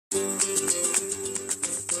Turn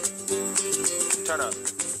up.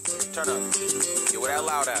 Turn up. Get where that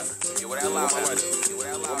loud at. Get where that loud at. Get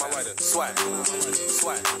where that loud at. Swag.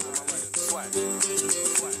 Swag. Swag.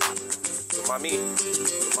 Swag. Mami.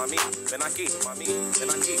 Mami. Ven aquí. Mami. Ven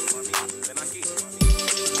aquí. Mami. Ven aquí.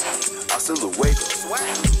 Hasta Luego.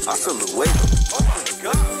 Hasta Luego. Oh my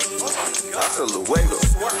God. Hasta Luego.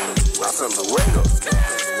 Hasta Luego.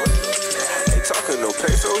 Ain't talking no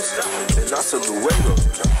pesos, then hasta luego.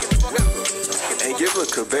 Ain't giving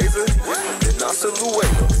cabeza, then hasta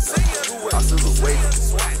luego. Hasta luego.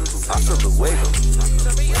 Hasta luego.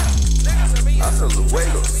 Hasta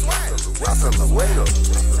luego. Hasta luego.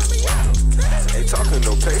 Ain't talking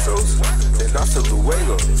no pesos, then hasta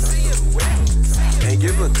luego. Ain't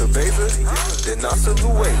giving cabeza, then hasta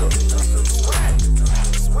luego.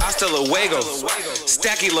 Hasta Luego,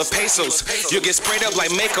 stacky la pesos. You'll get sprayed up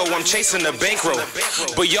like Mako, I'm chasing the bankroll.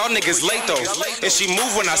 But y'all niggas late though, and she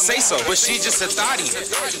move when I say so. But she just a thotty,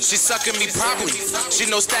 she sucking me properly. She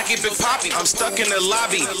know stacky Big Poppy, I'm stuck in the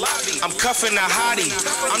lobby. I'm cuffing a hottie,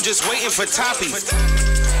 I'm just waiting for Toppy.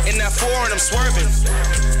 In that foreign, I'm swerving.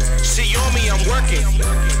 She on me, I'm working.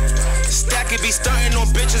 Stacky be stunting on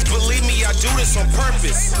bitches, believe me, I do this on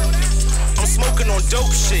purpose. I'm smoking on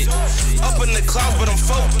dope shit. Up in the clouds, but I'm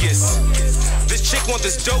focused. This chick want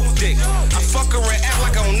this dope dick. I fuck her and act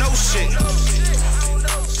like I don't know shit.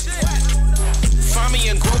 Find me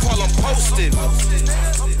in Grove while I'm posted.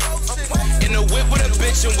 In the whip with a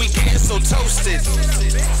bitch and we getting so toasted.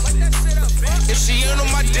 If she ain't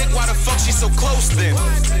on my dick, why the fuck she so close then?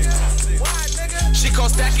 She call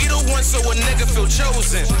Stacky the one so a nigga feel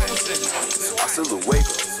chosen. Hasta Luego.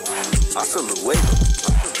 Hasta Luego.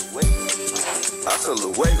 Hasta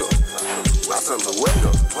Luego. Hasta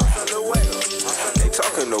Luego. Ain't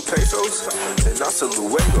talking no pesos, then hasta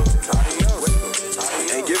luego.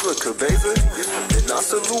 Ain't giving cabeza, then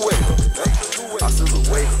hasta luego. Hasta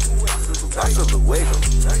Luego. Hasta Luego.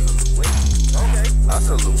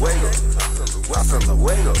 Hasta Luego. Hasta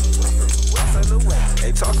Luego.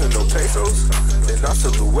 Ain't talking no pesos, then hasta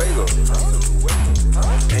luego.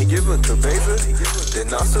 Ain't giving cabeza, then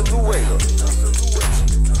hasta luego.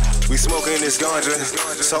 We smoking this ganja,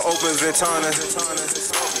 so open ventana.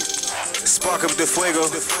 Spark up the fuego.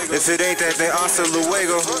 If it ain't that, then hasta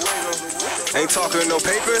luego. Ain't talking no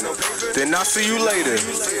paper, then I'll see you later.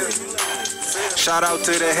 Shout out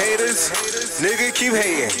to the haters, nigga keep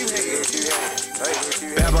hating.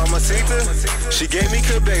 Bad mamacita, she gave me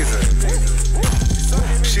cabeza.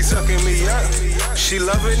 She sucking me up, she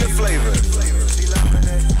loving the flavor.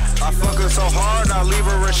 I fuck her so hard, I leave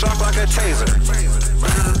her in shock like a taser.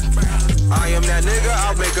 I am that nigga,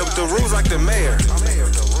 I'll make up the rules like the mayor.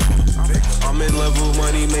 I'm in love with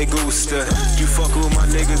money, me gusta. You fuck with my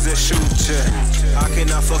niggas that shoot ya. I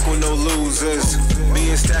cannot fuck with no losers. Me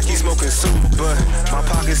and Stacky smoking soup, but my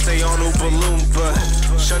pockets stay on Oompa Loompa.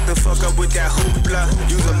 Shut the fuck up with that hoopla.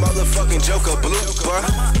 Use a motherfucking joker blooper.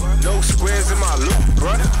 No squares in my loop,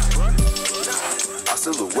 bruh.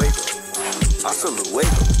 Hasta Luego. Hasta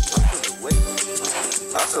Luego.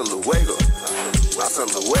 Hasta Luego. Hasta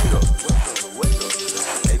Luego.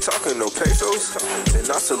 Ain't talking no pesos, then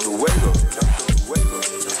hasta luego.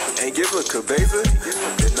 Ain't giving cabeza,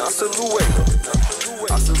 then hasta luego.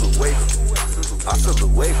 Hasta Luego. Hasta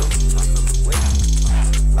Luego.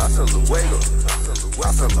 Hasta Luego.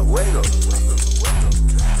 Hasta Luego.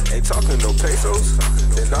 Ain't talking no pesos,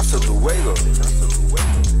 then hasta luego.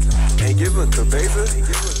 Ain't giving cabeza,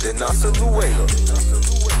 then hasta luego.